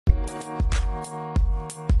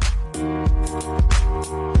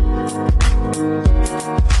What's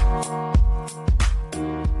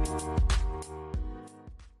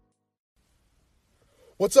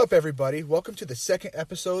up, everybody? Welcome to the second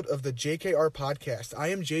episode of the JKR Podcast. I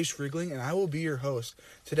am Jayce and I will be your host.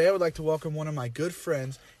 Today, I would like to welcome one of my good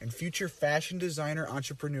friends and future fashion designer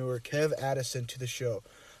entrepreneur, Kev Addison, to the show.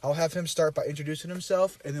 I'll have him start by introducing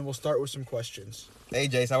himself, and then we'll start with some questions. Hey,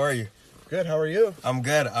 Jayce, how are you? Good, how are you? I'm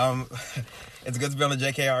good. It's good to be on the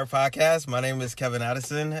JKR Podcast. My name is Kev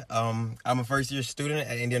Addison. I'm a first-year student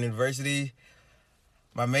at Indiana University.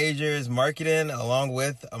 My major is marketing, along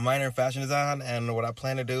with a minor in fashion design, and what I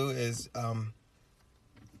plan to do is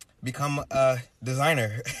become a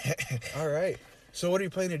designer. All right. So what are you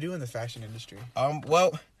planning to do in the fashion industry?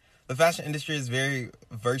 Well, the fashion industry is very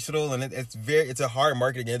versatile, and it's a hard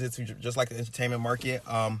market again. It's just like the entertainment market.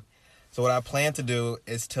 So what I plan to do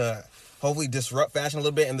is to hopefully disrupt fashion a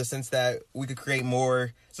little bit in the sense that we could create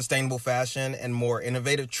more sustainable fashion and more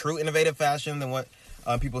true innovative fashion than what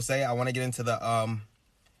people say. I want to get into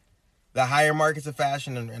the higher markets of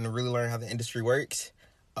fashion and really learn how the industry works.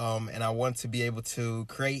 And I want to be able to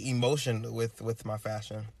create emotion with my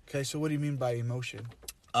fashion. Okay, so what do you mean by emotion?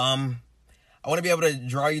 I want to be able to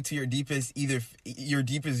draw you to your deepest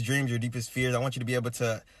dreams, your deepest fears. I want you to be able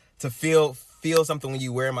to feel something when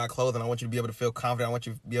you wear my clothing. I want you to be able to feel confident. I want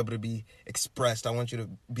you to be able to be expressed. I want you to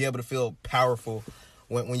be able to feel powerful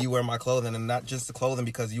when you wear my clothing, and not just the clothing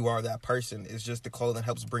because you are that person. It's just the clothing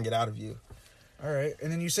helps bring it out of you. All right,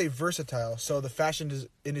 and then you say versatile. So the fashion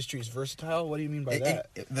industry is versatile. What do you mean by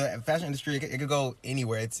that? The fashion industry, it could go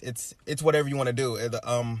anywhere. It's whatever you want to do.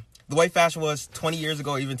 The way fashion was 20 years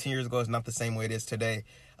ago, even 10 years ago, is not the same way it is today.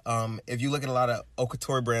 If you look at a lot of haute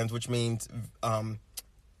couture brands, which means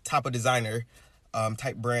top of designer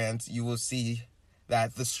type brands, you will see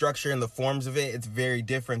that the structure and the forms of it's very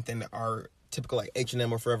different than our typical like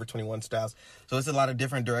H&M or Forever 21 styles. So it's a lot of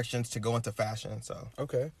different directions to go into fashion. So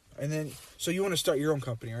okay. And then, so you want to start your own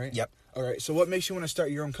company, right? Yep. All right. So what makes you want to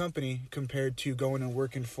start your own company compared to going and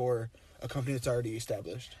working for a company that's already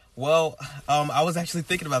established? Well, I was actually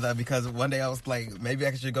thinking about that because one day I was like, maybe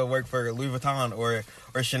I should go work for Louis Vuitton or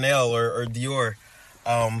Chanel or Dior.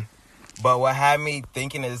 But what had me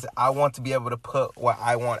thinking is I want to be able to put what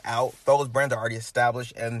I want out. Those brands are already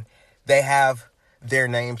established and they have their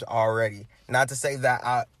names already. Not to say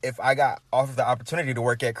that if I got offered the opportunity to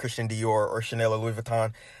work at Christian Dior or Chanel or Louis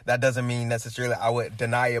Vuitton, that doesn't mean necessarily I would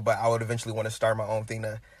deny it, but I would eventually want to start my own thing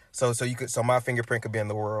so my fingerprint could be in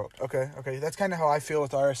the world. Okay. That's kind of how I feel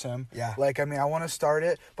with RSM. Yeah. Like, I mean, I want to start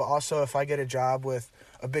it, but also if I get a job with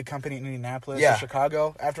a big company in Indianapolis or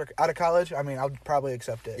Chicago out of college, I mean, I'll probably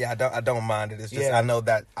accept it. Yeah, I don't mind it. It's just I know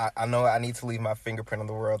that I know I need to leave my fingerprint on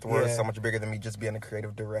the world. The world is so much bigger than me just being a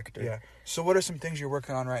creative director. Yeah. So what are some things you're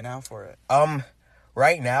working on right now for it?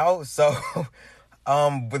 Right now, so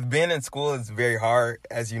with being in school, it's very hard,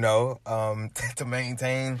 as you know, to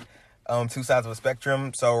maintain two sides of a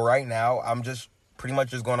spectrum. So right now, I'm just pretty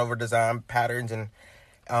much just going over design patterns and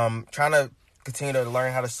trying to continue to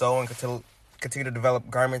learn how to sew and continue to develop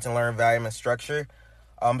garments and learn value and structure.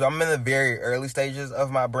 I'm in the very early stages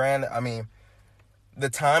of my brand. I mean, the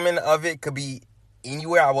timing of it could be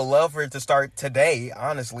anywhere. I would love for it to start today,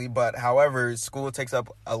 honestly, but however, school takes up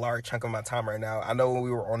a large chunk of my time right now. I know when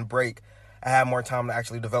we were on break, I had more time to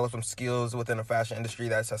actually develop some skills within the fashion industry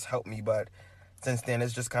that has helped me, but since then,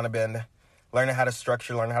 it's just kind of been learning how to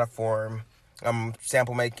structure, learning how to form,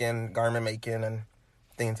 sample making, garment making, and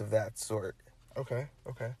things of that sort. Okay.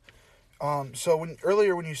 So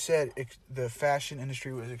when you said the fashion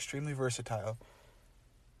industry was extremely versatile,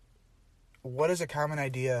 what is a common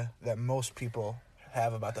idea that most people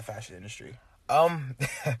have about the fashion industry?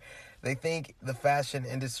 They think the fashion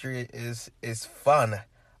industry is fun,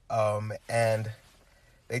 and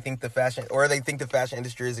they think the fashion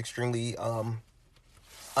industry is extremely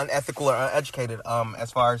unethical or uneducated as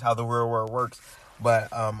far as how the real world works. But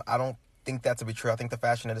I don't think that to be true. I think the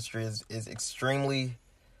fashion industry is extremely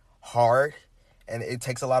hard, and it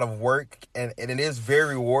takes a lot of work, and it is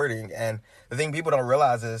very rewarding. And the thing people don't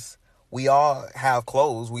realize is we all have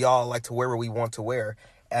clothes. We all like to wear what we want to wear.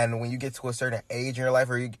 And when you get to a certain age in your life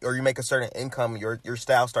or you make a certain income, your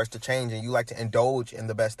style starts to change and you like to indulge in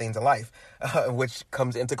the best things in life, which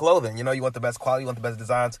comes into clothing. You know, you want the best quality, you want the best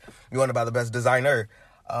designs, you want to buy the best designer.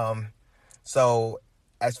 So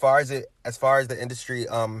as far as the industry,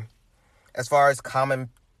 as far as the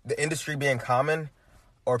industry being common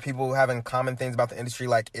or people having common things about the industry,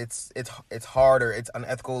 like it's hard or it's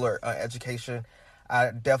unethical or education,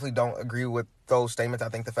 I definitely don't agree with those statements. I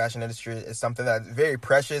think the fashion industry is something that's very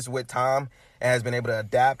precious with time and has been able to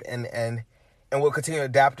adapt and will continue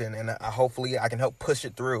adapting. And hopefully I can help push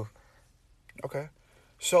it through. Okay.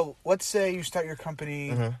 So let's say you start your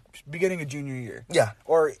company beginning of junior year. Yeah.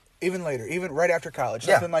 Or even later, even right after college,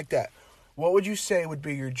 something like that. What would you say would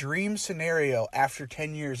be your dream scenario after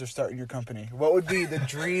 10 years of starting your company? What would be the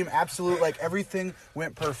dream, absolute, like everything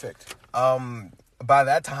went perfect? By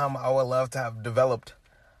that time, I would love to have developed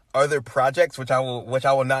other projects, which I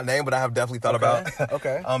will not name, but I have definitely thought about.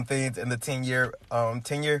 Okay. Things in the 10-year.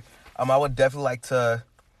 I would definitely like to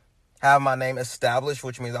have my name established,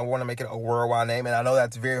 which means I want to make it a worldwide name, and I know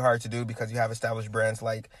that's very hard to do because you have established brands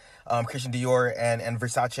like Christian Dior and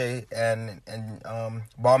Versace and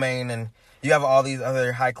Balmain, and you have all these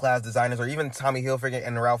other high class designers, or even Tommy Hilfiger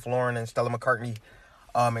and Ralph Lauren and Stella McCartney,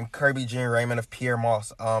 and Kirby Jean Raymond of Pierre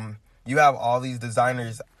Moss. You have all these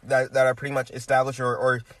designers that are pretty much established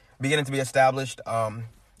or beginning to be established, and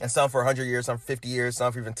some for 100 years, some 50 years,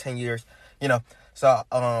 some for even 10 years. So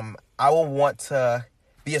I will want to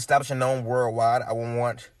be established and known worldwide. I will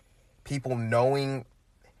want people knowing,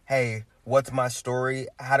 hey, what's my story?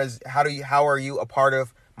 How are you a part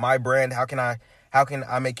of my brand? How can I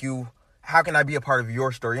be a part of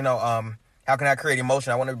your story? How can I create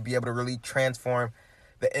emotion? I want to be able to really transform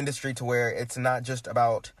the industry to where it's not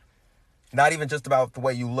even just about the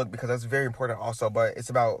way you look, because that's very important also, but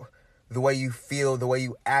it's about the way you feel, the way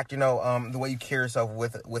you act, the way you carry yourself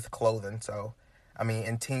with clothing. So, I mean,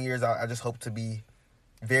 in 10 years, I just hope to be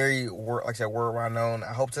very, like I said, worldwide known.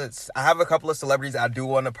 I have a couple of celebrities I do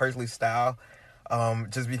want to personally style,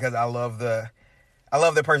 just because I love their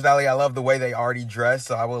personality. I love the way they already dress,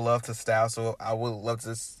 so I would love to style. So I would love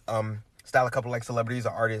to style a couple like celebrities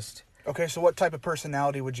or artists. Okay, so what type of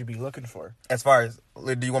personality would you be looking for? As far as,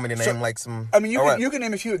 do you want me to name like some? I mean, you can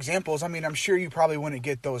name a few examples. I mean, I'm sure you probably wouldn't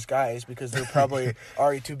get those guys because they're probably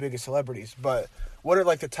already too big of celebrities. But what are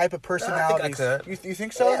like the type of personalities? I think I could. You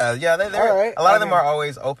think so? Yeah. They're all right. A lot of them are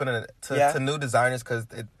always open to new designers because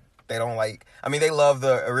they don't like. I mean, they love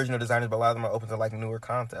the original designers, but a lot of them are open to like newer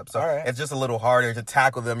concepts. So it's just a little harder to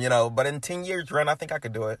tackle them, But in 10 years run, I think I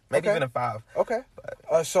could do it. Maybe even in 5. Okay.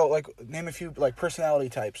 So like name a few like personality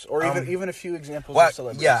types, or even a few examples of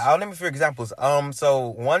celebrities. Yeah, I'll name a few examples.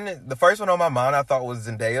 The first one on my mind I thought was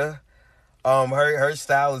Zendaya. Her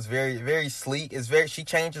style is very, very sleek. She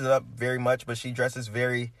changes it up very much, but she dresses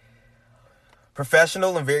very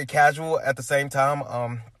professional and very casual at the same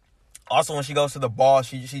time. Also, when she goes to the ball,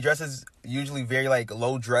 she dresses usually very like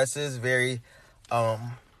low dresses, very, like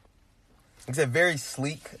I said, very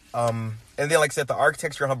sleek. And then like I said, the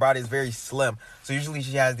architecture on her body is very slim. So usually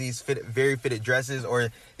she has these very fitted dresses or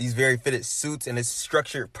these very fitted suits, and it's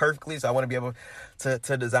structured perfectly. So I want to be able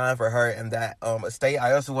to design for her in that estate.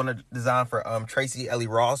 I also want to design for Tracy Ellie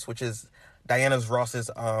Ross, which is Diana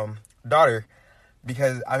Ross's daughter.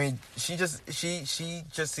 Because I mean, she just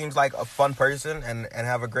seems like a fun person and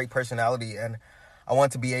have a great personality, and I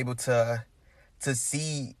want to be able to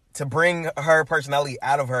bring her personality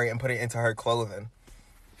out of her and put it into her clothing.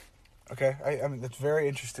 Okay, I mean that's very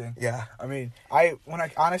interesting. Yeah, I mean,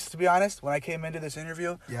 to be honest, when I came into this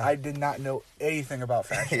interview, I did not know anything about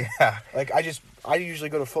fashion. Yeah, like I usually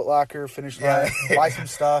go to Foot Locker, Finish Line, buy some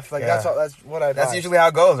stuff. Like that's what I buy. That's usually how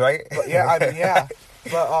it goes, right? But yeah.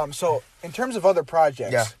 But so in terms of other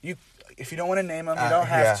projects, if you don't want to name them, you don't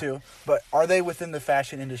have to. But are they within the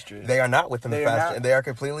fashion industry? They are not within the fashion. They are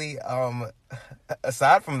completely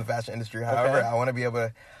aside from the fashion industry. However, I want to be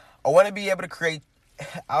able to create.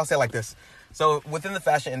 I'll say it like this. So within the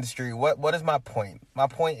fashion industry, what is my point? My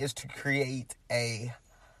point is to create a.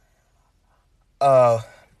 I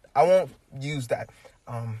won't use that.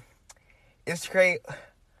 It's to create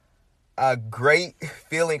a great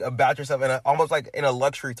feeling about yourself almost like in a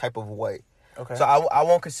luxury type of way. Okay. So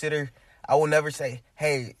I will never say,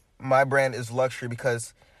 hey, my brand is luxury,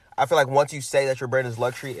 because I feel like once you say that your brand is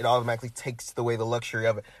luxury, it automatically takes away the luxury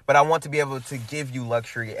of it. But I want to be able to give you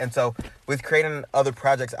luxury. And so with creating other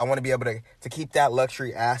projects, I want to be able to keep that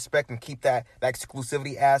luxury aspect and keep that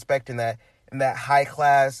exclusivity aspect and that high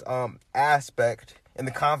class aspect, and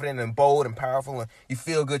the confident and bold and powerful, and you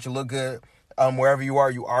feel good, you look good. Wherever you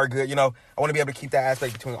are good. I want to be able to keep that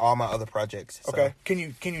aspect between all my other projects. So. Okay. Can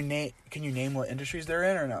you name what industries they're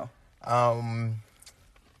in or no?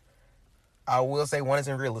 I will say one is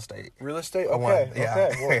in real estate. Real estate? Okay. Yeah.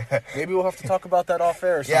 Okay. Well, maybe we'll have to talk about that off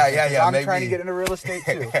air or something. Yeah. I'm trying to get into real estate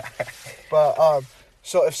too. But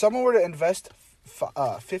so if someone were to invest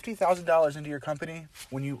 $50,000 into your company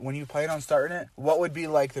when you plan on starting it, what would be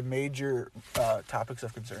like the major topics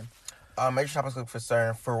of concern? Major topics of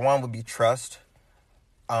concern, for one, would be trust.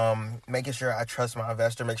 Making sure I trust my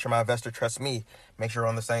investor, make sure my investor trusts me, make sure we're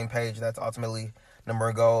on the same page. That's ultimately number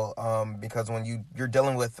one goal. Because when you're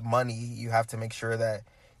dealing with money, you have to make sure that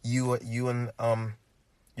you and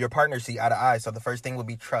your partner see eye to eye. So the first thing would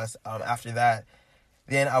be trust. After that,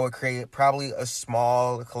 then I would create probably a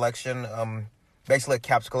small collection, basically a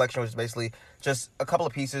caps collection, which is basically just a couple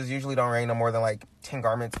of pieces. Usually don't range no more than like 10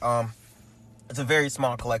 garments. It's a very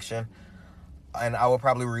small collection, and I would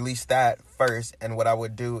probably release that first. And what I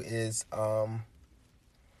would do is I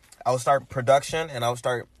would start production, and I would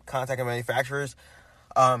start contacting manufacturers.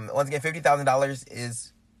 Once again, $50,000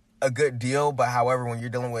 is a good deal, but however, when you're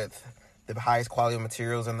dealing with the highest quality of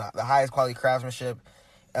materials and the highest quality craftsmanship,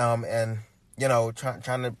 and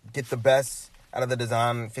trying to get the best out of the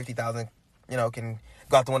design, $50,000 can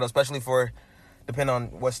go out the window, especially for depending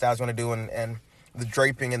on what styles you want to do, and the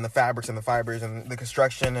draping and the fabrics and the fibers and the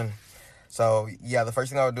construction. And so yeah, the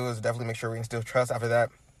first thing I would do is definitely make sure we instill trust. After that,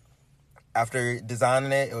 after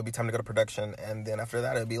designing it would be time to go to production, and then after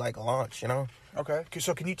that it would be like a launch. Okay,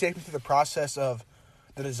 so can you take me through the process of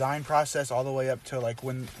the design process all the way up to like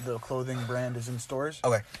when the clothing brand is in stores?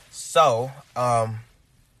 Okay, so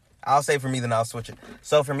I'll say for me, then I'll switch it.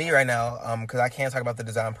 So for me right now, because I can't talk about the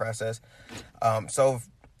design process, so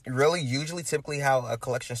really usually typically how a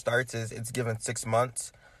collection starts is it's given 6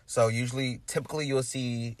 months. So typically you'll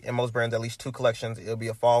see in most brands at least 2 collections. It'll be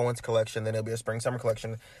a fall winter collection, then it'll be a spring summer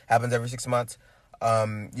collection. Happens every 6 months.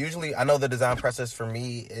 Usually I know the design process for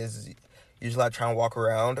me is usually I try and walk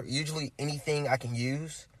around. Usually anything I can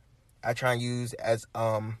use, I try and use as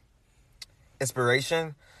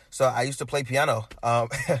inspiration. So I used to play piano. I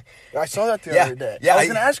saw that the other day. I was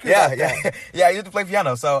going to ask you about that. Yeah, I used to play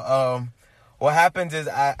piano. So what happens is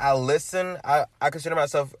I listen. I consider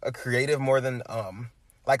myself a creative more than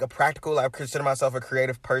like a practical. I consider myself a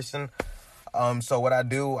creative person. So what I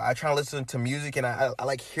do, I try to listen to music, and I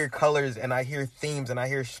like hear colors, and I hear themes, and I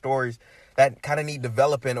hear stories that kind of need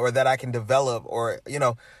developing, or that I can develop, or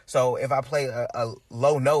so if I play a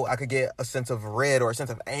low note, I could get a sense of red, or a sense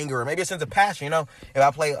of anger, or maybe a sense of passion. If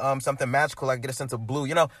I play something magical, I can get a sense of blue.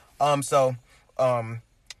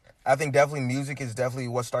 I think definitely music is definitely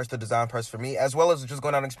what starts the design process for me, as well as just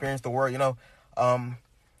going out and experience the world.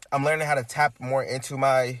 I'm learning how to tap more into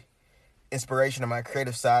my inspiration and my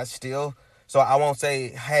creative side still. So I won't say,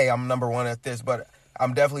 hey, I'm number one at this, but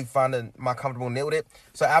I'm definitely finding my comfortable niche with it.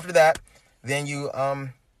 So after that, then you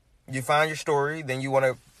find your story. Then you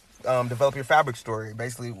want to develop your fabric story.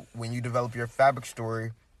 Basically, when you develop your fabric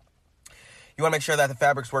story, you want to make sure that the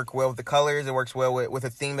fabrics work well with the colors. It works well with a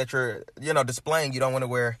theme that you're displaying. You don't want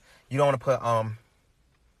to put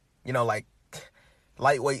like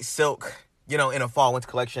lightweight silk in a fall winter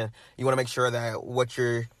collection. You want to make sure that what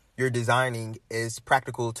you're designing is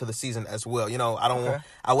practical to the season as well.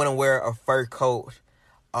 I wouldn't wear a fur coat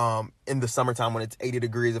in the summertime when it's 80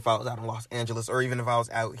 degrees if I was out in Los Angeles, or even if I was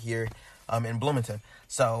out here in Bloomington.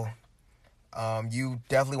 So you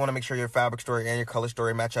definitely want to make sure your fabric story and your color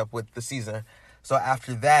story match up with the season. So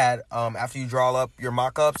after that, after you draw up your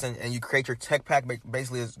mock-ups and you create your tech pack,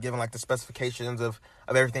 basically is given like the specifications of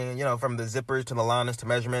everything, from the zippers to the liners to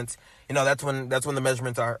measurements. That's when the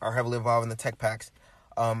measurements are heavily involved in the tech packs.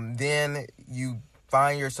 Then you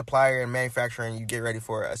find your supplier and manufacturer, and you get ready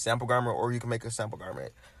for a sample garment, or you can make a sample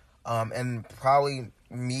garment. And probably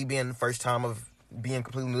me being the first time of being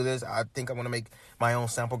completely new to this, I think I want to make my own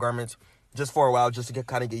sample garments just for a while, just to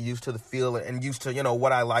get used to the feel and used to,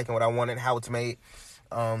 what I like and what I want and how it's made.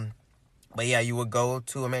 But yeah, you would go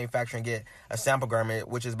to a manufacturer and get a sample garment,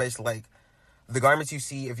 which is basically like the garments you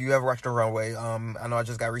see if you ever watched a runway. I know I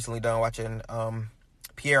just got recently done watching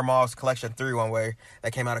Pierre Mauve's Collection 3 runway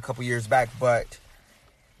that came out a couple years back, but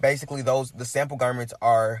basically the sample garments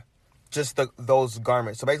are just those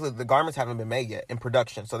garments. So basically the garments haven't been made yet in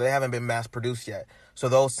production, so they haven't been mass produced yet. So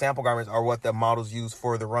those sample garments are what the models use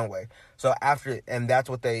for the runway. So and that's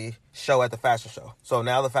what they show at the fashion show. So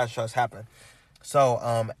now the fashion show has happened.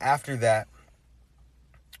 So after that,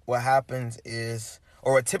 what happens is,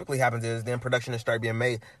 or what typically happens is, then production is start being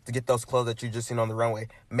made to get those clothes that you just seen on the runway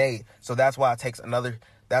made. So that's why it takes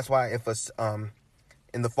that's why if it's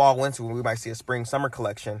in the fall winter, we might see a spring summer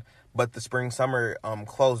collection, but the spring summer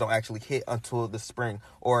clothes don't actually hit until the spring,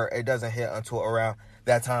 or it doesn't hit until around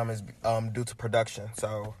that time is due to production.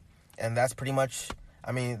 So, and that's pretty much,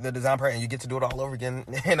 the design part, and you get to do it all over again,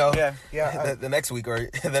 the next week, or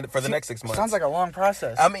for the next 6 months. Sounds like a long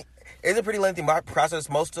process. It's a pretty lengthy process.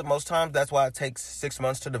 Most times, that's why it takes 6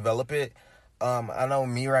 months to develop it. I know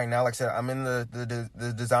me right now, like I said, I'm in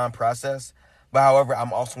the design process, but however,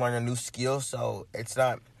 I'm also learning new skills. So it's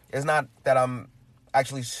not that I'm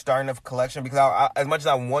actually starting a collection, because I, as much as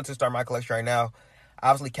I want to start my collection right now,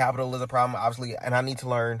 obviously capital is a problem, obviously, and I need to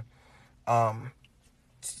learn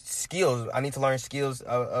skills. I need to learn skills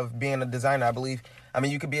of being a designer. I believe,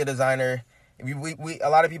 you could be a designer. A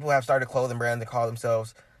lot of people have started clothing brands that call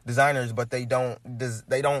themselves designers, but they don't.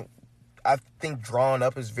 I think drawing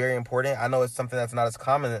up is very important. I know it's something that's not as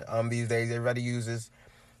common these days. Everybody uses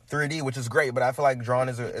 3D, which is great, but I feel like drawing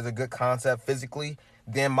is a good concept physically.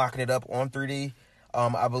 Then mocking it up on 3D.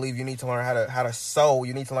 I believe you need to learn how to sew.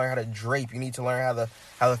 You need to learn how to drape. You need to learn how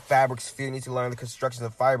the fabrics feel. You need to learn the construction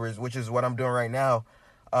of fibers, which is what I'm doing right now.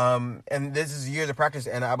 And this is years of practice.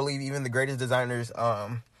 And I believe even the greatest designers,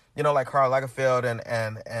 like Karl Lagerfeld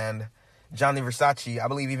and Gianni Versace, I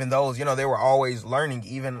believe even those, they were always learning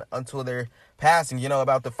even until their passing,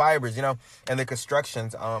 about the fibers, and the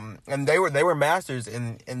constructions. And they were masters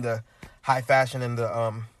in the high fashion and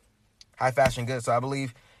the high fashion goods. So I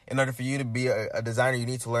believe in order for you to be a designer, you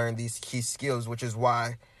need to learn these key skills, which is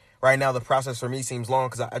why right now the process for me seems long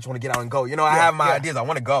because I just want to get out and go. I have my ideas. I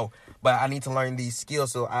want to go, but I need to learn these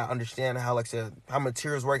skills so I understand how, like I said, how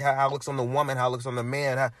materials work, how it looks on the woman, how it looks on the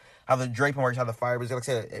man, how the draping works, how the fibers, like I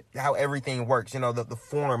said, how everything works, the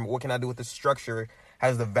form, what can I do with the structure,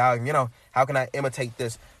 how's the value, how can I imitate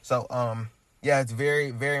this? So, it's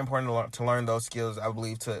very, very important to learn those skills, I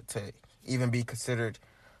believe, to even be considered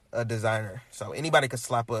a designer. So anybody could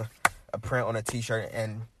slap a print on a t-shirt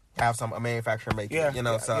and have a manufacturer make it,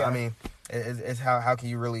 I mean, it's how can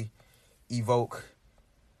you really evoke,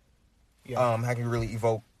 how can you really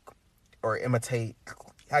evoke or imitate,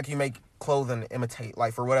 how can you make clothing imitate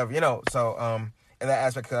life or whatever, so in that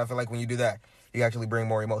aspect, because I feel like when you do that, you actually bring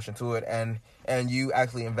more emotion to it, and you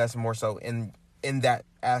actually invest more so in that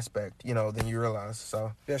aspect, than you realize.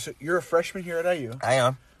 So you're a freshman here at IU. I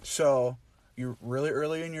am. So you're really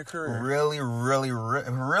early in your career. Really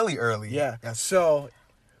early. Yeah. Yes. So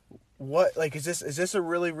what, like, is this is this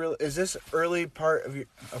early part of your,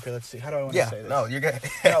 okay, let's see, how do I want to say this? No, you're good.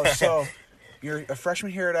 No, so you're a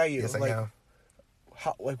freshman here at IU. Yes, I am.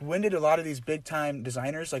 When did a lot of these big time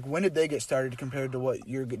designers, when did they get started compared to what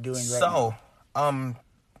you're doing right now? So,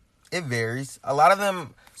 it varies. A lot of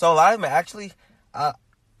them actually,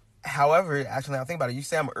 however, actually, I think about it, you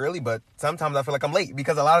say I'm early, but sometimes I feel like I'm late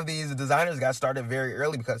because a lot of these designers got started very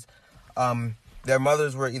early because, their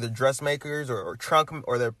mothers were either dressmakers or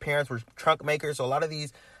their parents were trunk makers. So a lot of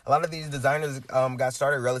these designers, got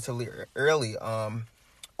started relatively early,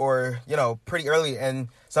 or, pretty early. And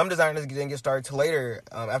some designers didn't get started till later,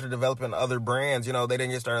 after developing other brands, they didn't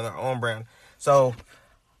get started on their own brand. So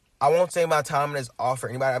I won't say my time is off for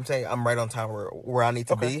anybody. I'm saying I'm right on time where I need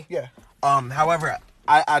to be. Yeah. However,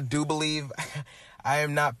 I do believe I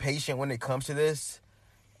am not patient when it comes to this.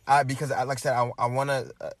 Because like I said, I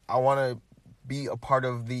wanna be a part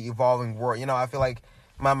of the evolving world. I feel like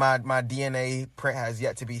my DNA print has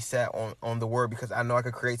yet to be set on the word because I know I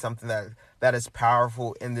could create something that is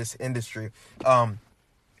powerful in this industry.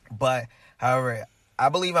 But however, I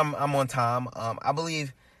believe I'm on time. I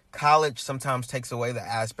believe college sometimes takes away the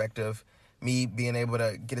aspect of me being able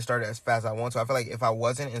to get it started as fast as I want to. I feel like if I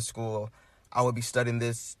wasn't in school, I would be studying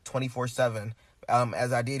this 24/7,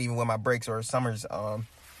 as I did even with my breaks or summers.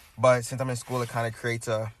 But since I'm in school, it kind of creates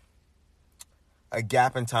a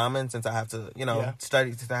gap in time, and since I have to,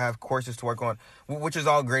 study, since I have courses to work on, which is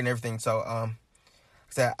all great and everything. So,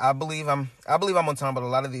 I believe I'm on time, but a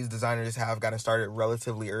lot of these designers have gotten started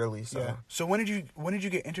relatively early. So, yeah. So when did you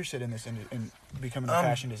get interested in this in becoming a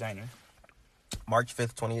fashion designer? March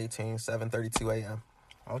 5th, 2018, 7:32 a.m.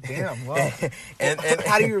 Oh damn! Wow. and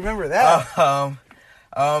how do you remember that?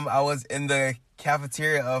 I was in the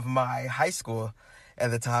cafeteria of my high school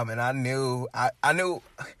at the time, and I knew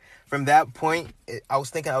from that point. I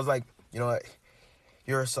was like, you know what,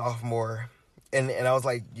 you're a sophomore, and I was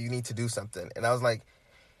like, you need to do something, and I was like,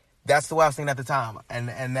 that's the way I was thinking at the time,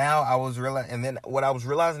 and now I was realizing, and then what I was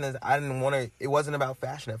realizing is I didn't want to. It wasn't about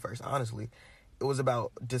fashion at first, honestly. It was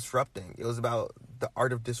about disrupting. It was about the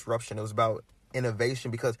art of disruption. It was about innovation,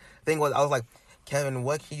 because the thing was, I was like, Kevin,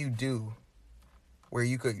 what can you do where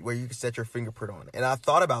you could set your fingerprint on? And I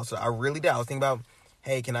thought about, so I really did. I was thinking about,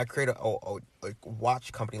 hey, can I create a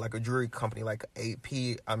watch company, like a jewelry company, like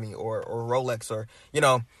AP, or Rolex, or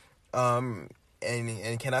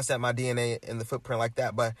and can I set my DNA in the footprint like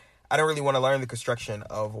that? But I don't really want to learn the construction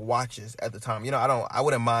of watches at the time. I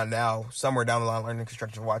wouldn't mind now, somewhere down the line, learning the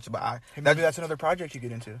construction of watches. But maybe that's another project you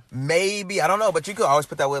get into. Maybe, I don't know. But you could always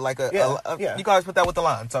put that with you could always put that with the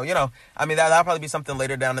line. So that'll probably be something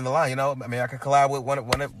later down in the line. I could collab with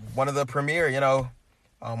one of the premier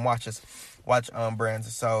watch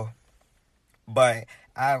brands. So, but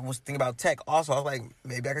I was thinking about tech also. I was like,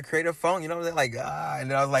 maybe I could create a phone. And then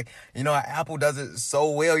I was like, Apple does it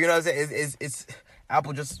so well. You know what I'm saying? It's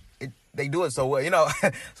Apple just. They do it so well,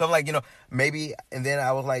 So I'm like, maybe. And then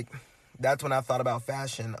I was like, that's when I thought about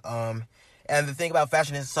fashion. And the thing about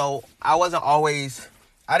fashion is, so I wasn't always,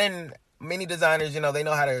 many designers, they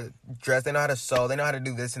know how to dress, they know how to sew, they know how to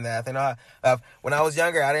do this and that. They know how. When I was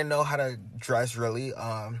younger, I didn't know how to dress really.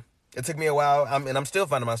 It took me a while, and I'm still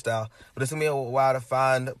finding my style, but it took me a while to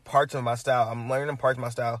find parts of my style. I'm learning parts of my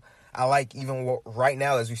style I like even right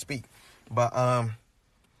now as we speak. But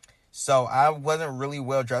so I wasn't really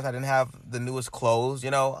well dressed. I didn't have the newest clothes.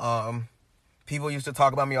 People used to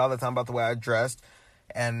talk about me all the time about the way I dressed,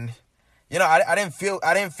 and I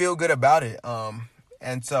didn't feel good about it.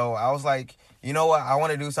 And so I was like, you know what? I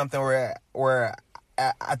want to do something where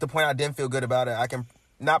at the point I didn't feel good about it, I can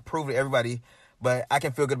not prove to everybody, but I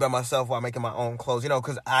can feel good about myself while making my own clothes,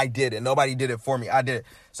 because I did it. Nobody did it for me. I did it.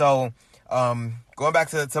 So, going back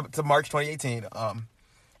to March 2018,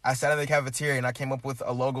 I sat in the cafeteria and I came up with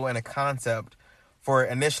a logo and a concept for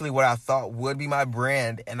initially what I thought would be my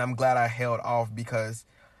brand. And I'm glad I held off because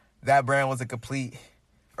that brand was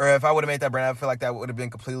or if I would have made that brand, I feel like that would have been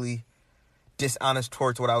completely dishonest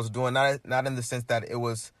towards what I was doing. Not in the sense that it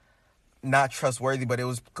was not trustworthy, but it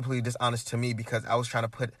was completely dishonest to me because I was trying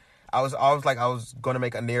to I was going to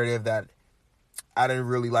make a narrative that I didn't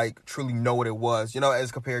really truly know what it was,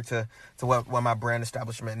 as compared to what my brand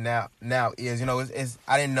establishment now is,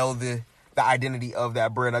 I didn't know the identity of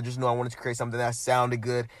that brand. I just knew I wanted to create something that sounded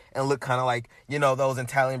good and looked kind of like, those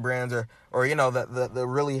Italian brands or the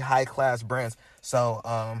really high class brands. So,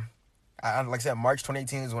 like I said, March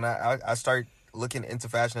 2018 is when I started looking into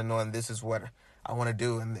fashion and knowing this is what I want to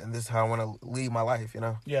do and this is how I want to lead my life,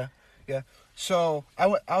 Yeah. Yeah. So I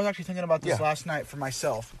was actually thinking about this last night for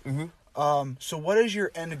myself. Mm-hmm. So what is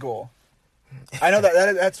your end goal? I know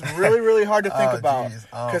that's really, really hard to think about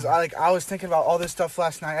because I was thinking about all this stuff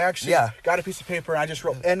last night. I actually got a piece of paper and I just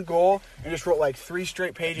wrote end goal and just wrote 3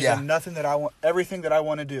 straight pages and nothing that I want, everything that I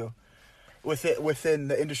want to do within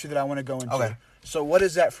the industry that I want to go into. Okay. So what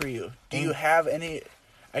is that for you? Do you have any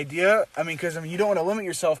idea? I mean, because you don't want to limit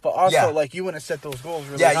yourself, but also you want to set those goals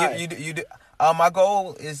really high. Yeah, you do. My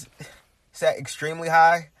goal is set extremely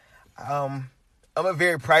high. I'm a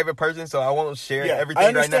very private person, so I won't share everything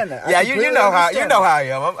right now. I understand that. Yeah, you know how I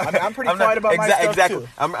am. I'm pretty private about my stuff too.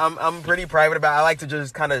 I'm pretty private about. I like to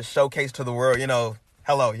just kind of showcase to the world,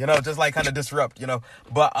 hello, just kind of disrupt,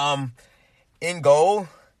 But in goal,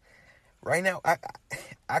 right now, I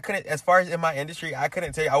couldn't. As far as in my industry, I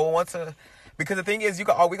couldn't tell you. I would want to. Because the thing is, we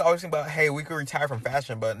can always think about, hey, we could retire from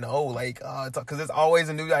fashion, but no, because it's always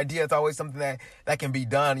a new idea. It's always something that can be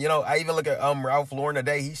done. I even look at Ralph Lauren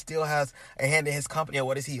today. He still has a hand in his company.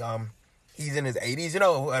 What is he? He's in his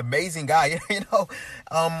 80s. Amazing guy.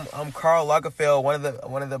 Karl Lagerfeld,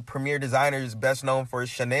 one of the premier designers, best known for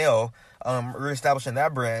Chanel, reestablishing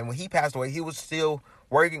that brand. When he passed away, he was still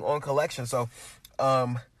working on collection. So,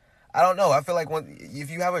 I don't know. I feel like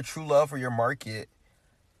if you have a true love for your market.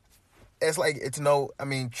 It's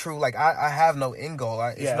true. I have no end goal.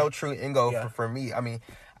 It's no true end goal for me. I mean,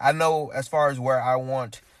 I know as far as where I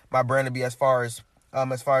want my brand to be, as far as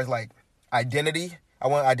identity. I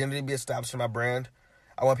want identity to be established in my brand.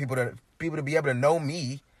 I want people to be able to know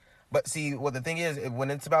me. But see, what the thing is,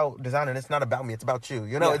 when it's about designing, it's not about me. It's about you.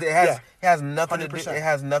 It has nothing 100%. To do. It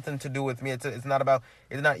has nothing to do with me. It's not about.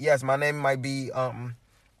 It's not. Yes, my name might be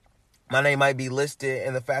listed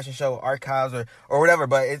in the fashion show archives or whatever,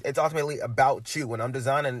 but it's ultimately about you. When I'm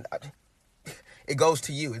designing, it goes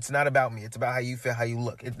to you. It's not about me. It's about how you feel, how you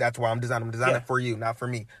look. That's why I'm designing. I'm designing for you, not for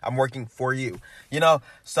me. I'm working for you.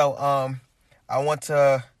 So I want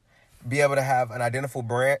to be able to have an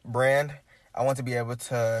identifiable brand. I want to be able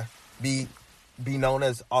to be known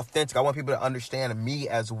as authentic. I want people to understand me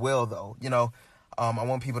as well, though. I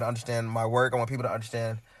want people to understand my work. I want people to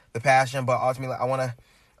understand the passion, but ultimately, I want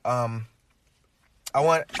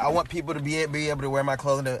people to be able to wear my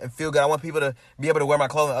clothing and feel good. I want people to be able to wear my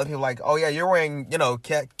clothing. Other people oh yeah, you're wearing,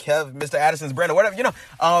 Kev, Mr. Addison's brand or whatever,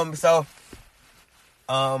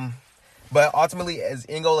 but ultimately as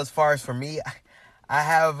end goal, as far as for me, I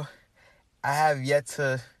have yet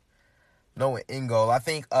to know an end goal. I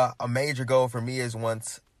think a major goal for me is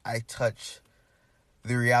once I touch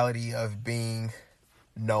the reality of being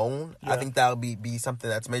known. I think that would be something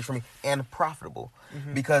that's made for me and profitable.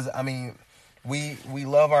 Because we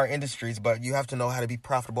love our industries, but you have to know how to be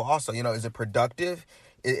profitable also. Is it productive?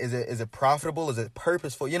 Is it profitable? Is it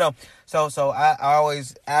purposeful? So I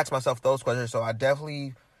always ask myself those questions. So I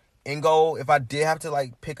definitely end goal. If I did have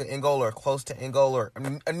to pick an end goal or close to end goal or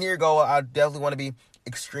a near goal, I definitely want to be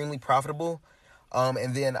extremely profitable.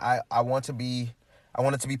 And then I want it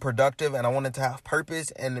to be productive, and I want it to have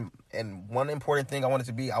purpose. And one important thing I want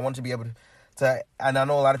to be able to, and I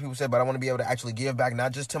know a lot of people say, but I want to be able to actually give back,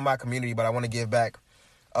 not just to my community, but I want to give back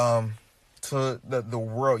to the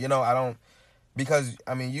world. because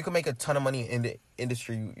I mean, you can make a ton of money in the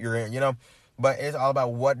industry you're in, but it's all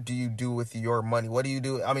about what do you do with your money? What do you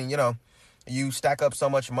do? I mean, you stack up so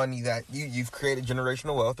much money that you've created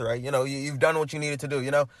generational wealth, right? You've done what you needed to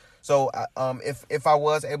do, So, if I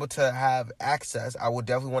was able to have access, I would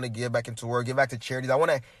definitely want to give back into work, give back to charities. I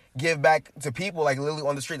want to give back to people, like literally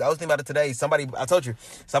on the street. I was thinking about it today. Somebody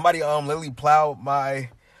literally plowed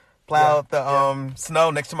the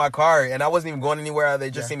snow next to my car, and I wasn't even going anywhere. They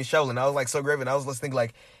just seen me shoveling. I was like so grateful. And I was just thinking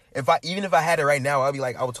like, even if I had it right now, I'd be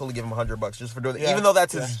like, I would totally give him $100 just for doing it. Even though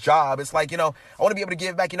that's his job, it's like, I want to be able to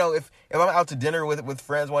give back. If I'm out to dinner with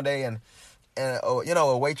friends one day and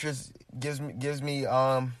a waitress gives me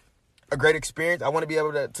a great experience, I want to be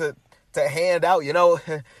able to hand out,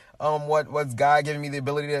 what's God giving me the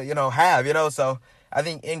ability to have, So I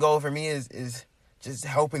think end goal for me is just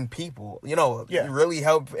helping people, really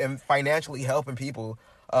help and financially helping people.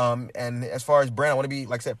 And as far as brand, I want to be,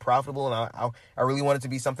 like I said, profitable, and I really want it to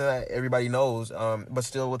be something that everybody knows, but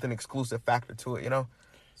still with an exclusive factor to it, So.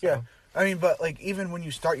 Yeah. I mean, but like even when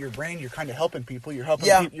you start your brand, you're kind of helping people. You're helping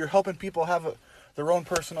you're helping people have their own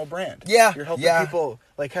personal brand. Yeah. You're helping people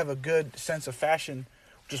like have a good sense of fashion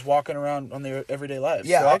just walking around on their everyday lives.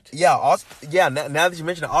 Yeah. Correct? Also, now that you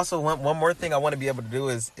mention it, also one more thing I want to be able to do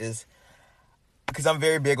is because I'm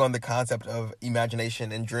very big on the concept of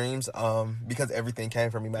imagination and dreams, because everything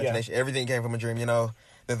came from imagination. Everything came from a dream,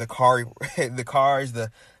 the cars,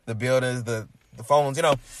 the buildings, the phones,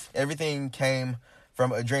 everything came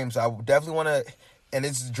from a dream. So I definitely want to, and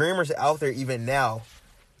it's dreamers out there even now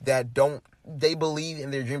that they believe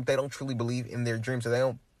in their dream, they don't truly believe in their dream, so they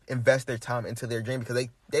don't invest their time into their dream because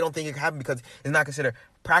they don't think it can happen because it's not considered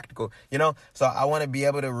practical, So I want to be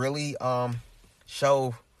able to really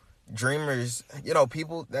show dreamers,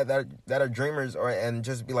 people that are dreamers, and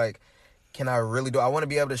just be like, can I really do it? I want to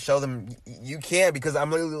be able to show them you can, because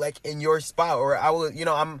I'm literally like in your spot, or I will,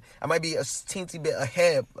 I might be a teensy bit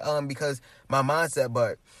ahead because my mindset,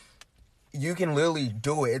 but you can literally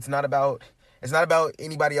do it. It's not about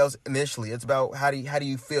anybody else initially. It's about how do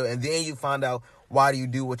you feel, and then you find out why do you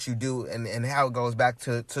do what you do, and how it goes back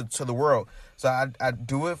to the world. So I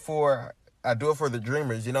do it for the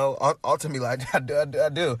dreamers, Ultimately, I do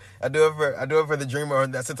it for the dreamer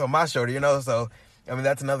that sits on my shoulder, So I mean,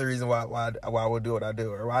 that's another reason why I would do what I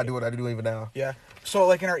do, or why I do what I do even now. Yeah. So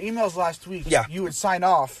like in our emails last week, you would sign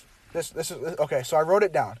off. This is okay. So I wrote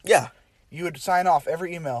it down. Yeah. You would sign off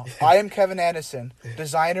every email. I am Kev Addison,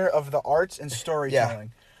 designer of the arts and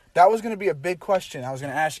storytelling. That was going to be a big question I was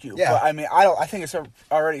going to ask you. Yeah. But I mean, I think it's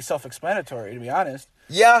already self-explanatory, to be honest.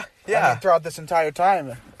 Yeah. I mean, throughout this entire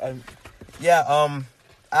time. I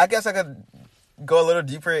guess I could go a little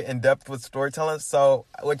deeper in depth with storytelling, so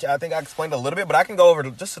which I think I explained a little bit, but I can go over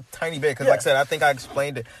just a tiny bit because, like I said, I think I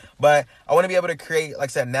explained it. But I want to be able to create, like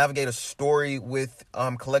I said, navigate a story with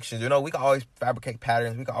collections. We can always fabricate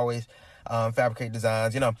patterns, we can always fabricate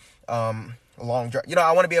designs. Long drive.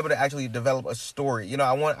 I want to be able to actually develop a story.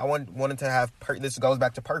 I wanted to have this goes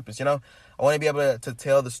back to purpose. I want to be able to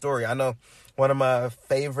tell the story. I know one of my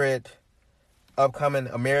favorite upcoming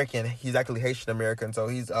American, he's actually Haitian American, so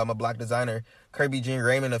he's a black designer, Kirby Jean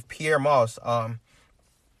Raymond of Pierre Moss.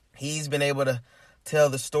 He's been able to tell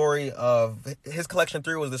the story of his collection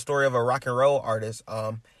through was the story of a rock and roll artist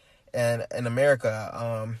and in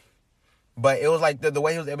America. But it was like the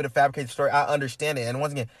way he was able to fabricate the story, I understand it. And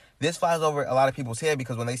once again, this flies over a lot of people's head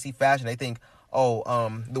because when they see fashion, they think,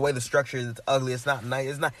 the way the structure is, it's ugly, it's not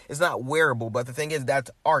nice, it's not wearable. But the thing is, that's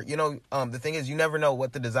art. The thing is, you never know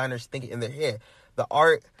what the designer's thinking in their head. The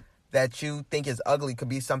art that you think is ugly could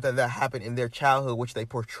be something that happened in their childhood, which they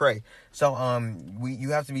portray. So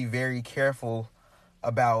you have to be very careful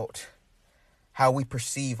about how we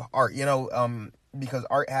perceive art, because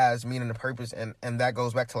art has meaning and purpose, and that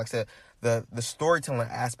goes back to, like I said, the storytelling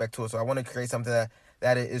aspect to it. So I want to create something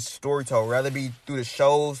that is storytelling, rather be through the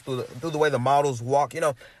shows, through the way the models walk.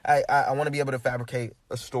 I want to be able to fabricate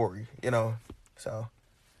a story. So.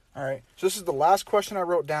 All right. So this is the last question I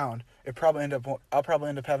wrote down. I'll probably end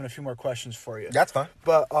up having a few more questions for you. That's fine.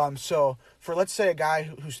 But so for, let's say, a guy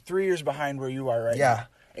who's 3 years behind where you are right now,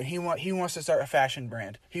 and he wants to start a fashion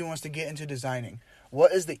brand. He wants to get into designing.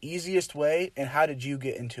 What is the easiest way, and how did you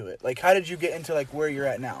get into it? Like, how did you get into, like, where you're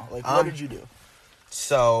at now? Like, what did you do?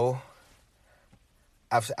 So,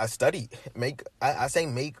 I studied. I say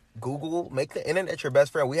make Google, make the internet your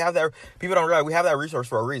best friend. We have that. People don't realize we have that resource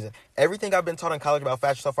for a reason. Everything I've been taught in college about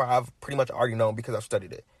fashion so far, I've pretty much already known because I've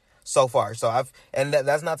studied it so far. So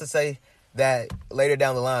that's not to say that later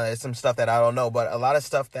down the line there's some stuff that I don't know, but a lot of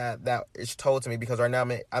stuff that is told to me, because right now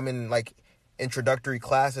I'm in like introductory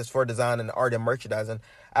classes for design and art and merchandising.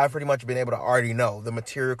 I've pretty much been able to already know the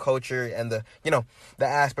material culture and the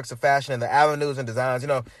aspects of fashion and the avenues and designs.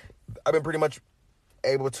 I've been pretty much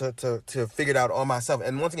able to figure it out on myself.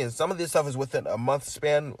 And once again, some of this stuff is within a month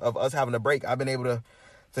span of us having a break. I've been able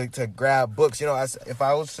to grab books. If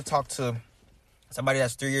I was to talk to somebody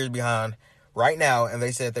that's 3 years behind right now and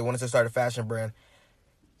they said they wanted to start a fashion brand,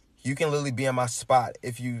 you can literally be in my spot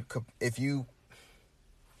if you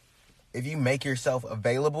make yourself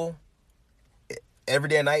available every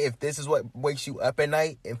day and night. If this is what wakes you up at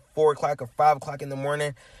night at 4 o'clock or 5 o'clock in the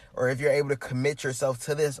morning, or if you're able to commit yourself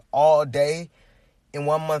to this all day in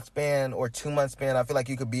 1 month span or 2 month span, I feel like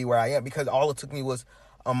you could be where I am, because all it took me was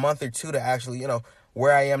a month or two to actually,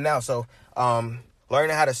 where I am now. So,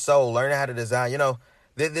 learning how to sew, learning how to design,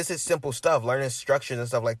 this is simple stuff, learning structures and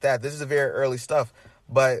stuff like that. This is a very early stuff.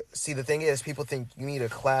 But see, the thing is, people think you need a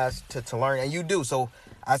class to learn, and you do. So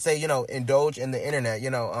I say, indulge in the internet,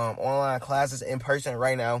 online classes in person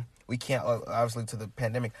right now. We can't, obviously, to the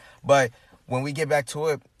pandemic. But when we get back to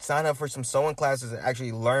it, sign up for some sewing classes and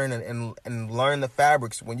actually learn and learn the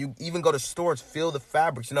fabrics. When you even go to stores, feel the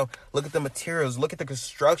fabrics, look at the materials, look at the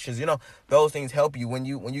constructions, those things help you when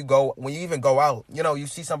you even go out, you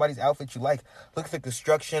see somebody's outfit you like, look at the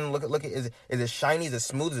construction, look at, is it shiny, is it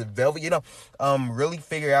smooth, is it velvet, really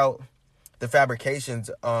figure out the fabrications,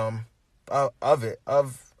 of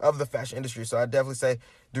the fashion industry. So I definitely say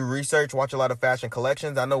do research, watch a lot of fashion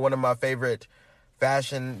collections. I know one of my favorite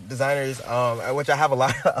fashion designers, which I have a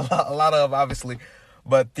lot of, obviously,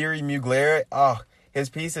 but Thierry Mugler, his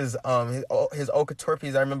pieces, his haute couture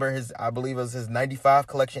piece, I believe it was his 95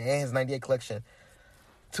 collection and his 98 collection,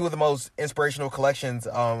 two of the most inspirational collections,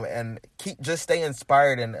 and stay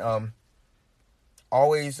inspired, and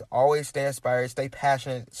always stay inspired, stay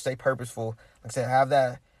passionate, stay purposeful. Like I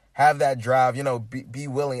said, have that drive, be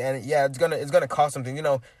willing. And yeah, it's gonna cost something,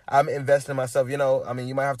 I'm investing in myself, you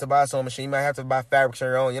might have to buy a sewing machine, you might have to buy fabrics on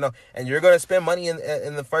your own, and you're gonna spend money in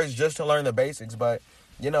the first just to learn the basics, but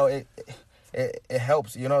it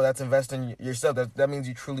helps, that's investing yourself. That means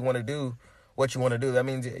you truly want to do what you want to do. That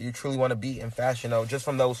means you truly want to be in fashion, just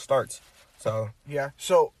from those starts. So yeah.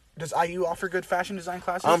 So does IU offer good fashion design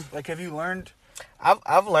classes? Have you learned?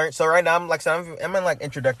 I've learned. So right now I'm in like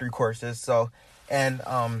introductory courses. So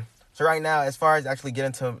right now, as far as actually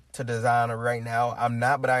getting to design right now, I'm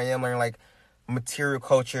not, but I am learning like material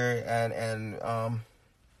culture and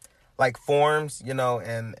like forms,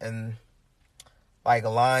 and like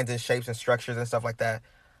lines and shapes and structures and stuff like that,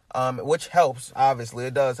 which helps. Obviously,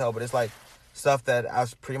 it does help, but it's like stuff that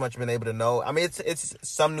I've pretty much been able to know. I mean, it's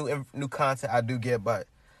some new content I do get, but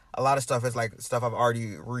a lot of stuff is like stuff I've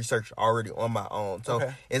already researched on my own. So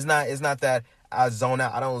okay. It's not that I zone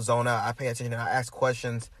out. I don't zone out. I pay attention. I ask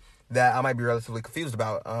questions that I might be relatively confused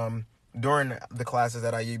about during the classes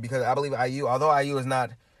at IU, because I believe IU, although IU is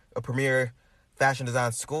not a premier fashion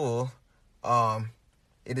design school,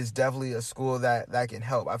 it is definitely a school that can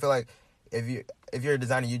help. I feel like if you're a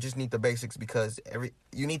designer, you just need the basics, because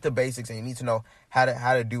you need the basics, and you need to know how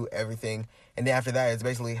to do everything. And then after that, it's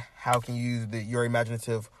basically how can you use your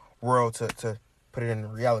imaginative world to put it in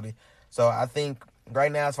reality. So I think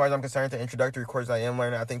right now, as far as I'm concerned, the introductory courses I am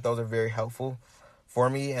learning, I think those are very helpful for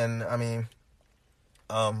me. And I mean,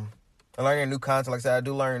 I'm learning new content. Like I said, I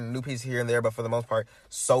do learn new pieces here and there, but for the most part,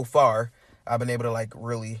 so far, I've been able to like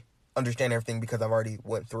really understand everything because I've already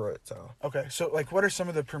went through it. So okay, so like, what are some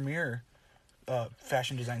of the premier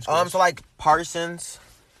fashion design schools? So like Parsons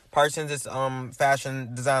is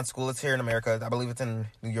fashion design school. It's here in America. I believe it's in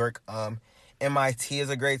New York. MIT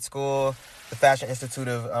is a great school. The Fashion Institute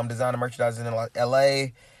of Design and Merchandising in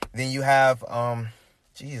LA. Then you have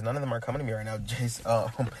none of them are coming to me right now, Jayce.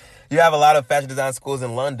 You have a lot of fashion design schools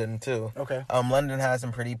in London too. Okay. London has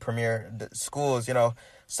some pretty premier schools,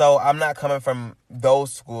 So I'm not coming from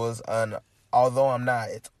those schools, and although I'm not,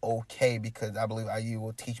 it's okay, because I believe IU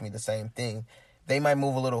will teach me the same thing. They might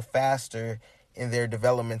move a little faster in their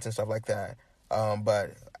development and stuff like that,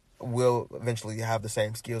 but will eventually have the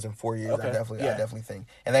same skills in 4 years. Okay. I definitely think.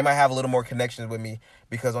 And they might have a little more connections with me,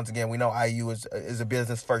 because once again, we know IU is a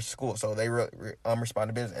business first school, so they respond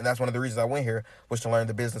to business, and that's one of the reasons I went here, was to learn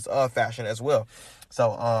the business of fashion as well.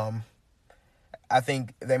 So I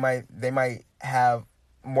think they might have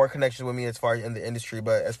more connections with me as far as in the industry,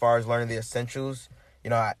 but as far as learning the essentials,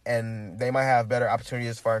 and they might have better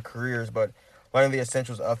opportunities as far as careers, but learning the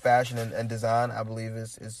essentials of fashion and design, I believe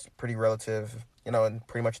is pretty relative, and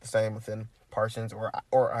pretty much the same within Parsons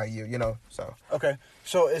or IU, so. Okay.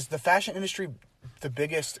 So is the fashion industry the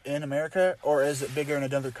biggest in America, or is it bigger in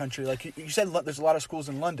another country? Like you said, there's a lot of schools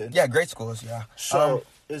in London. Yeah, great schools, yeah. So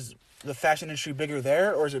is the fashion industry bigger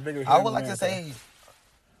there, or is it bigger here I would in like America? to say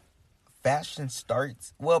fashion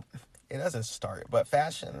starts, well, it doesn't start, but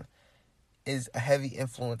fashion is a heavy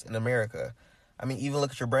influence in America. I mean, even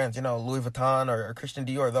look at your brands, Louis Vuitton or Christian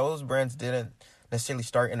Dior. Those brands didn't necessarily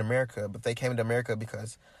start in America, but they came to America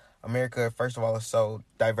because America, first of all, is so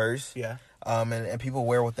diverse. Yeah. And people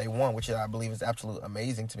wear what they want, which I believe is absolutely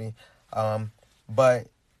amazing to me. But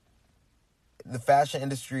the fashion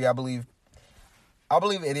industry, I believe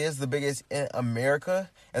it is the biggest in America.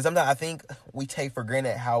 And sometimes I think we take for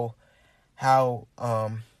granted how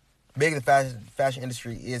big the fashion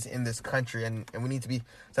industry is in this country, and we need to be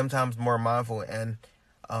sometimes more mindful and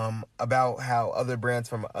about how other brands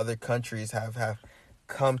from other countries have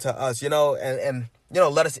come to us, and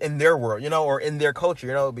let us in their world, or in their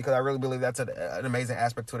culture, because I really believe that's an amazing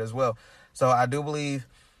aspect to it as well. So I do believe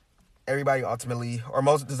everybody ultimately, or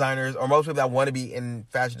most designers, or most people that want to be in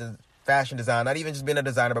fashion design, not even just being a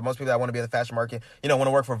designer, but most people that want to be in the fashion market, want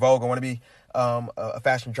to work for Vogue or want to be a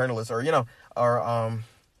fashion journalist, or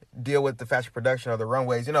deal with the fashion production or the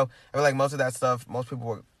runways, I feel like most of that stuff, most people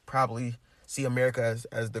would probably see America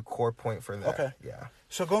as the core point for that. Okay. Yeah.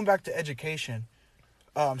 So going back to education,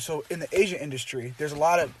 so in the agent industry, there's a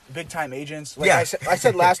lot of big time agents. Like I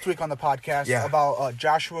said last week on the podcast about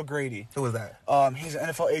Joshua Grady. Who was that? He's an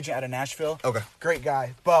NFL agent out of Nashville. Okay. Great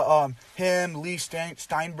guy. But him, Lee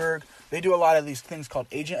Steinberg, they do a lot of these things called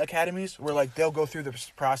agent academies, where like they'll go through the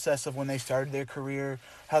process of when they started their career,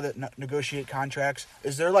 how they negotiate contracts.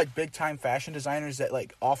 Is there like big time fashion designers that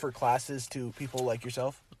like offer classes to people like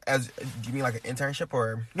yourself? Do you mean like an internship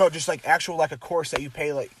or? No, just like actual like a course that you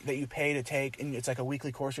pay to take, and it's like a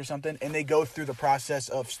weekly course or something, and they go through the process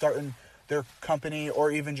of starting their company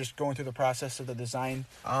or even just going through the process of the design.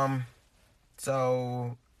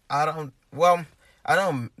 So I don't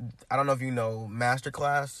know if you know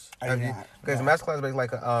Masterclass. Because Masterclass is basically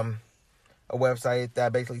like a website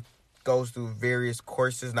that basically goes through various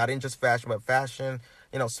courses, not in just fashion, but fashion,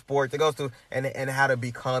 sport. It goes through and how to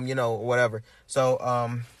become, whatever.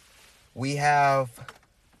 So they have,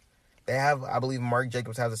 I believe Mark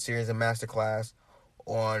Jacobs has a series of Masterclass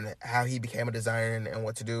on how he became a designer and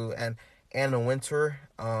what to do. And Anna Wintour,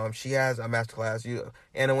 she has a Masterclass.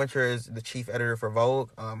 Anna Wintour is the chief editor for Vogue.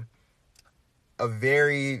 A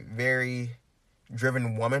very, very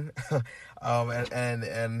driven woman.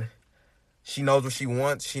 And she knows what she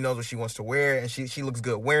wants. She knows what she wants to wear, and she looks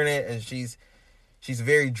good wearing it. And she's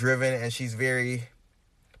very driven, and she's very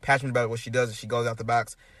passionate about what she does, and she goes out the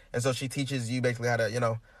box. And so she teaches you basically how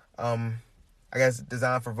to, I guess,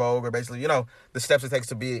 design for Vogue, or basically, the steps it takes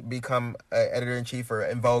to become an editor-in-chief or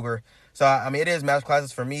in Vogue. So, I mean, it is master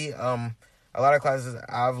classes for me. A lot of classes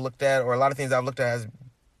I've looked at, or a lot of things I've looked at has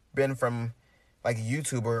been from, like,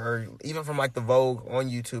 YouTube, or even from, like, the Vogue on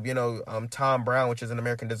YouTube. Tom Brown, which is an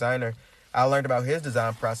American designer, I learned about his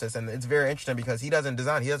design process, and it's very interesting because he doesn't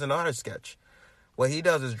design. He doesn't know how to sketch. What he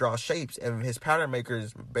does is draw shapes, and his pattern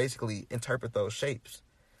makers basically interpret those shapes.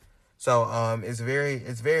 So it's very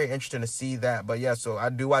interesting to see that. But yeah, so I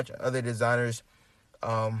do watch other designers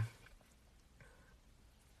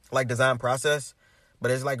like design process, but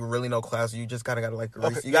it's like really no class. You just gotta like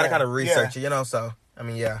you gotta kind of research it, So I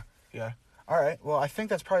mean, yeah. Yeah. All right. Well, I think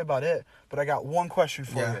that's probably about it. But I got one question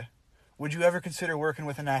for you. Would you ever consider working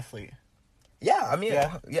with an athlete? Yeah. I mean,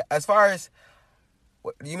 yeah. As far as,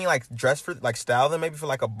 you mean like dress for, like style them maybe for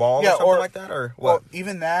like a ball or something like that, or what? Well,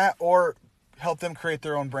 even that, or help them create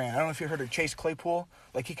their own brand. I don't know if you've heard of Chase Claypool.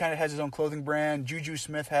 Like, he kind of has his own clothing brand. Juju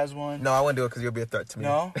Smith has one. No, I wouldn't do it because you'll be a threat to me.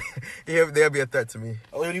 No? They'll be a threat to me.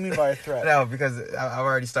 What do you mean by a threat? No, because I've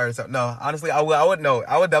already started something. No, honestly, I would know.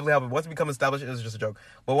 I would definitely help it. Once I become established, it was just a joke.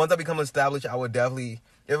 But once I become established, I would definitely,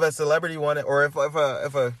 if a celebrity wanted, or if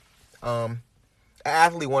a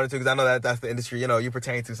athlete wanted to, because I know that's the industry, you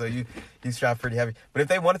pertain to, so you strap pretty heavy. But if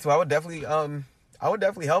they wanted to, I would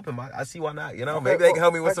definitely help him. I see why not. Okay, maybe they can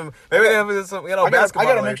help me with some. Maybe they help me with some. Basketball. I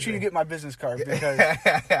gotta make sure you get my business card, because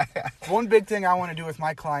one big thing I want to do with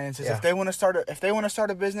my clients is if they want to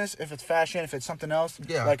start a business, if it's fashion, if it's something else,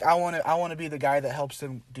 like I want to be the guy that helps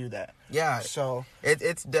them do that. Yeah. So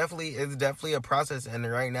it's definitely a process, and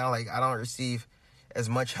right now, like, I don't receive as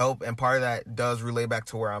much help, and part of that does relate back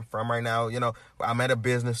to where I'm from right now. I'm at a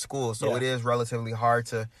business school, so it is relatively hard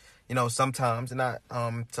to, sometimes not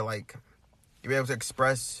to like. You'll be able to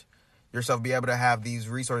express yourself, be able to have these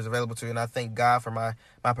resources available to you. And I thank God for my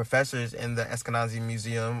professors in the Eskenazi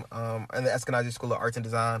Museum and the Eskenazi School of Arts and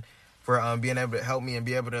Design for being able to help me and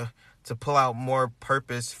be able to pull out more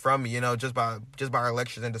purpose from me, just by our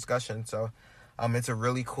lectures and discussion. So it's a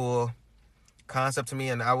really cool concept to me.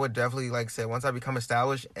 And I would definitely, like I said, once I become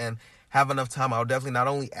established and have enough time, I would definitely, not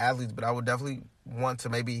only athletes, but I would definitely want to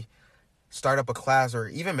maybe start up a class, or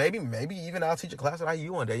even maybe even I'll teach a class at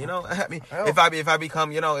IU one day. You know, I mean, Oh. if I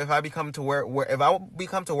become to where if I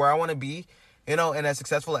become to where I want to be, you know, and as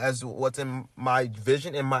successful as what's in my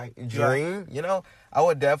vision, in my dream, you know, I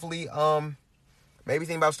would definitely maybe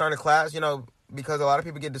think about starting a class, you know, because a lot of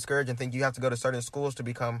people get discouraged and think you have to go to certain schools to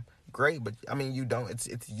become great, but I mean, you don't.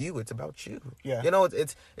 It's you. It's about you. Yeah. You know,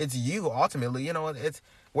 it's you ultimately. You know, it's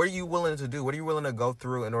what are you willing to do? What are you willing to go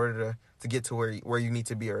through in order to get to where you need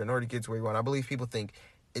to be, or in order to get to where you want? I believe people think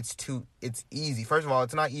it's easy. First of all,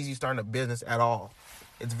 it's not easy starting a business at all.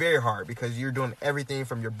 It's very hard because you're doing everything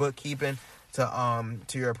from your bookkeeping to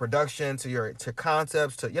your production to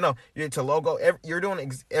concepts to, you know, to logo. You're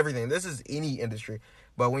doing everything. This is any industry.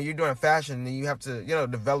 But when you're doing fashion, then you have to, you know,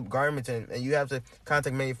 develop garments and you have to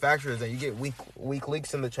contact manufacturers, and you get weak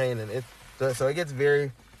links in the chain, and so it gets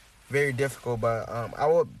very, very difficult. But I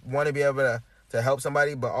would want to be able to help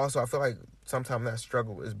somebody, but also I feel like sometimes that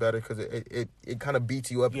struggle is better because it kind of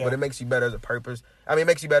beats you up, but it makes you better as a purpose. I mean, it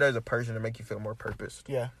makes you better as a person and make you feel more purposed.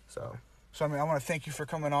 Yeah. So I mean, I want to thank you for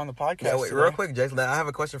coming on the podcast. Yeah, wait, today. real quick, Jayce, I have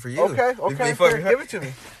a question for you. Okay. Give it to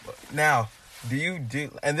me. Now,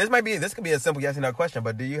 and this could be a simple yes or no question,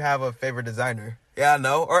 but do you have a favorite designer? Yeah,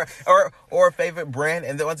 no, or a favorite brand?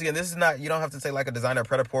 And then once again, this is not, you don't have to say like a designer,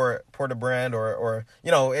 Porta brand, or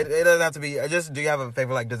you know, it doesn't have to be. Just, do you have a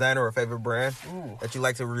favorite like designer or a favorite brand that you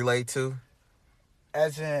like to relate to?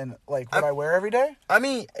 As in, like, what I wear every day? I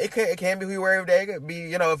mean, it can be who you wear every day. It could be,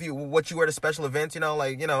 you know, what you wear to special events. You know,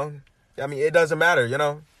 like, you know, I mean, it doesn't matter. You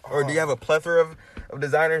know, or do you have a plethora of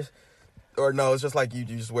designers? Or no, it's just like you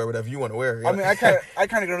just wear whatever you want to wear. You know? I mean, I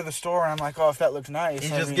kind of go to the store and I'm like, oh, if that looks nice. You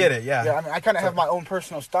just get it, yeah. Yeah, I mean, I kind of have my own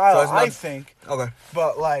personal style, So I think. Okay.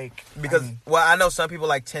 But, like... Because, I know some people,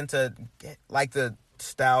 like, tend to like the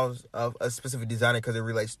styles of a specific designer because it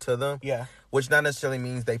relates to them. Yeah. Which not necessarily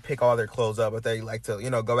means they pick all their clothes up, but they like to, you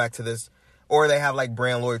know, go back to this. Or they have, like,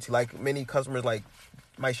 brand loyalty. Like, many customers, like,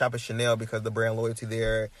 might shop at Chanel because the brand loyalty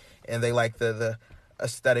there. And they like the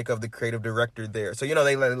aesthetic of the creative director there. So, you know,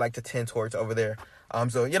 they like to tend towards over there.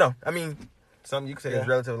 So, you know, I mean, some you could say it's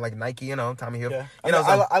relative, like Nike, you know, Tommy Hilfiger. Yeah. You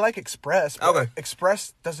know, I like Express. But okay.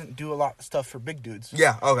 Express doesn't do a lot of stuff for big dudes.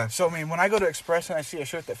 Yeah, okay. So, I mean, when I go to Express and I see a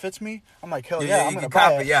shirt that fits me, I'm like, hell yeah, I'm going to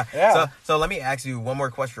buy it. Yeah. So let me ask you one more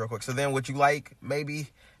question real quick. So then would you like maybe,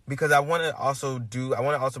 because I want to also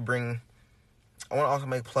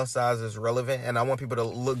make plus sizes relevant, and I want people to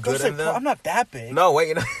look good in them. I'm not that big. No,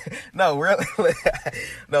 wait, no, really,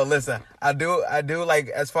 no. Listen, I do like,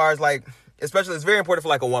 as far as like, especially it's very important for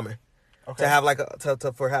like a woman to have like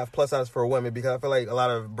have plus size for a woman, because I feel like a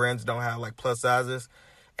lot of brands don't have like plus sizes,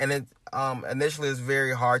 and it initially it's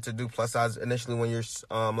very hard to do plus size initially when you're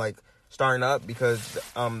like starting up, because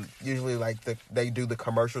usually like they do the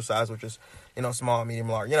commercial size, which is, you know, small, medium,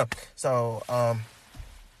 large, you know. So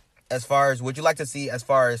as far as, would you like to see, as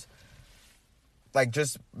far as like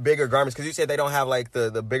just bigger garments, because you said they don't have like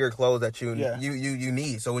the bigger clothes that you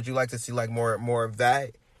need. So would you like to see like more of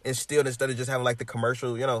that instead of just having like the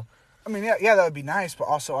commercial, you know? I mean, yeah, that would be nice, but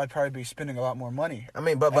also I'd probably be spending a lot more money. I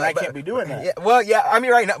mean, but I can't be doing that. Yeah, well, yeah, I mean,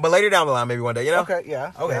 right now, but later down the line, maybe one day, you know? Okay,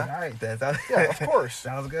 yeah. Okay, yeah. all right, then. Yeah, of course.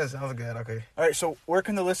 Sounds good, okay. All right, so where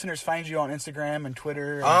can the listeners find you on Instagram and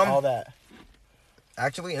Twitter and all that?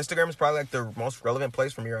 Actually, Instagram is probably like the most relevant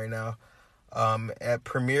place for me right now. At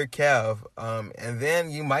Premier Kev, and then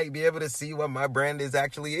you might be able to see what my brand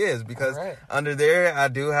actually is, because under there I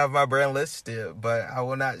do have my brand listed, but I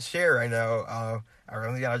will not share right now.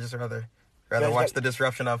 I just rather watch the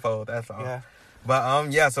disruption unfold. That's all. Yeah.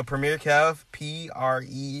 But so Premier Kev,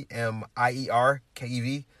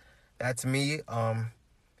 PremierKev. That's me.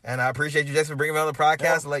 And I appreciate you, Jayce, for bringing me on the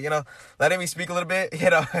podcast. Letting me speak a little bit.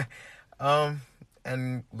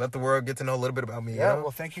 And let the world get to know a little bit about me. Yeah, you know?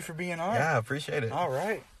 well, thank you for being on. Yeah, I appreciate it. All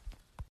right.